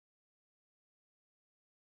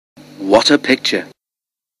What a picture!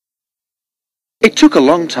 It took a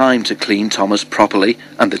long time to clean Thomas properly,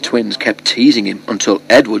 and the twins kept teasing him until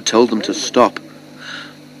Edward told them to stop.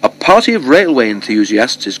 "A party of railway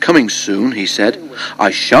enthusiasts is coming soon," he said. "I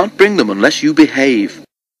shan't bring them unless you behave."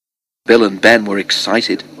 Bill and Ben were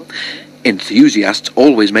excited. Enthusiasts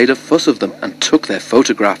always made a fuss of them and took their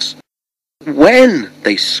photographs. "When?"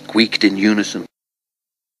 they squeaked in unison.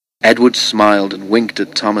 Edward smiled and winked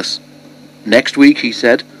at Thomas. "Next week," he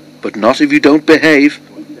said, "but not if you don't behave."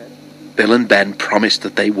 Bill and Ben promised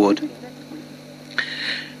that they would.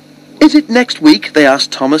 "Is it next week?" they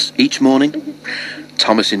asked Thomas each morning.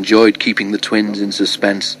 Thomas enjoyed keeping the twins in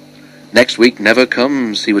suspense. "Next week never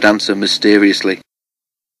comes," he would answer mysteriously.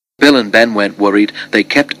 Bill and Ben went worried. They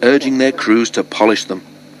kept urging their crews to polish them.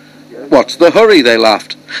 "What's the hurry?" they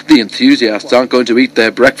laughed. "The enthusiasts aren't going to eat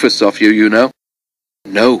their breakfasts off you, you know."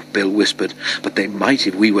 "No," Bill whispered, "but they might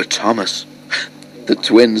if we were Thomas." The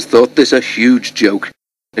twins thought this a huge joke.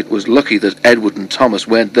 It was lucky that Edward and Thomas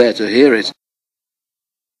weren't there to hear it.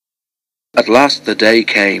 At last the day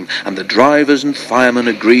came, and the drivers and firemen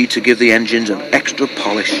agreed to give the engines an extra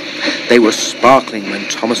polish. They were sparkling when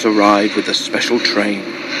Thomas arrived with the special train.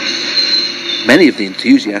 Many of the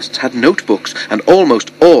enthusiasts had notebooks, and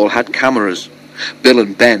almost all had cameras. Bill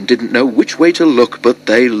and Ben didn't know which way to look, but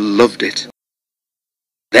they loved it.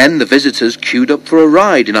 Then the visitors queued up for a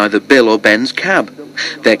ride in either Bill or Ben's cab.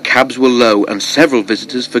 Their cabs were low, and several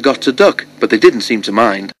visitors forgot to duck, but they didn't seem to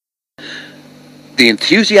mind. The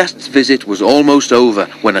enthusiasts' visit was almost over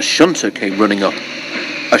when a shunter came running up.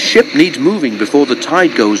 "A ship needs moving before the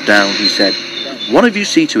tide goes down," he said. "One of you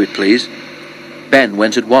see to it, please." Ben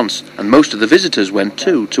went at once, and most of the visitors went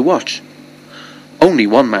too, to watch. Only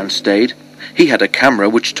one man stayed. He had a camera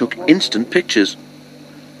which took instant pictures.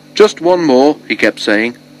 "Just one more," he kept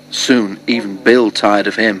saying. Soon even Bill tired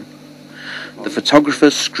of him. The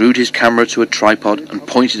photographer screwed his camera to a tripod and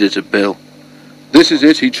pointed it at Bill. "This is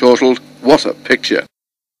it," he chortled. "What a picture."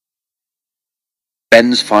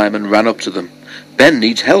 Ben's fireman ran up to them. "Ben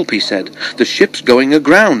needs help," he said. "The ship's going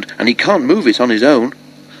aground, and he can't move it on his own."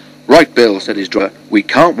 "Right, Bill," said his driver. "We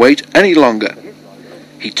can't wait any longer."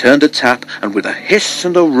 He turned a tap, and with a hiss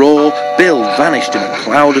and a roar, Bill vanished in a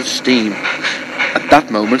cloud of steam. At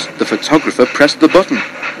that moment, the photographer pressed the button.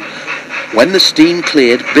 When the steam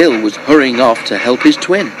cleared, Bill was hurrying off to help his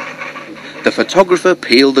twin. The photographer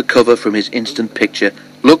peeled the cover from his instant picture,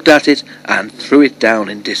 looked at it, and threw it down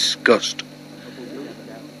in disgust.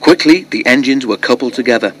 Quickly, the engines were coupled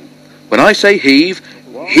together. "When I say heave,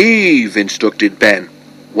 heave," instructed Ben.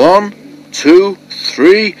 "1, 2,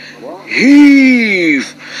 3,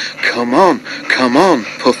 heave!" Come on,"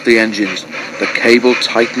 puffed the engines. The cable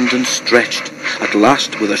tightened and stretched. At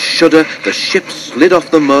last, with a shudder, the ship slid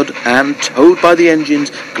off the mud and, towed by the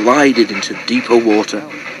engines, glided into deeper water.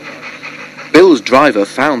 Bill's driver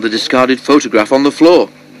found the discarded photograph on the floor.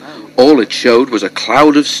 All it showed was a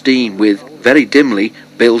cloud of steam with, very dimly,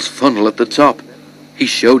 Bill's funnel at the top. He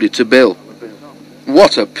showed it to Bill.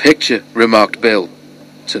 "What a picture," remarked Bill,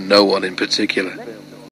 to no one in particular.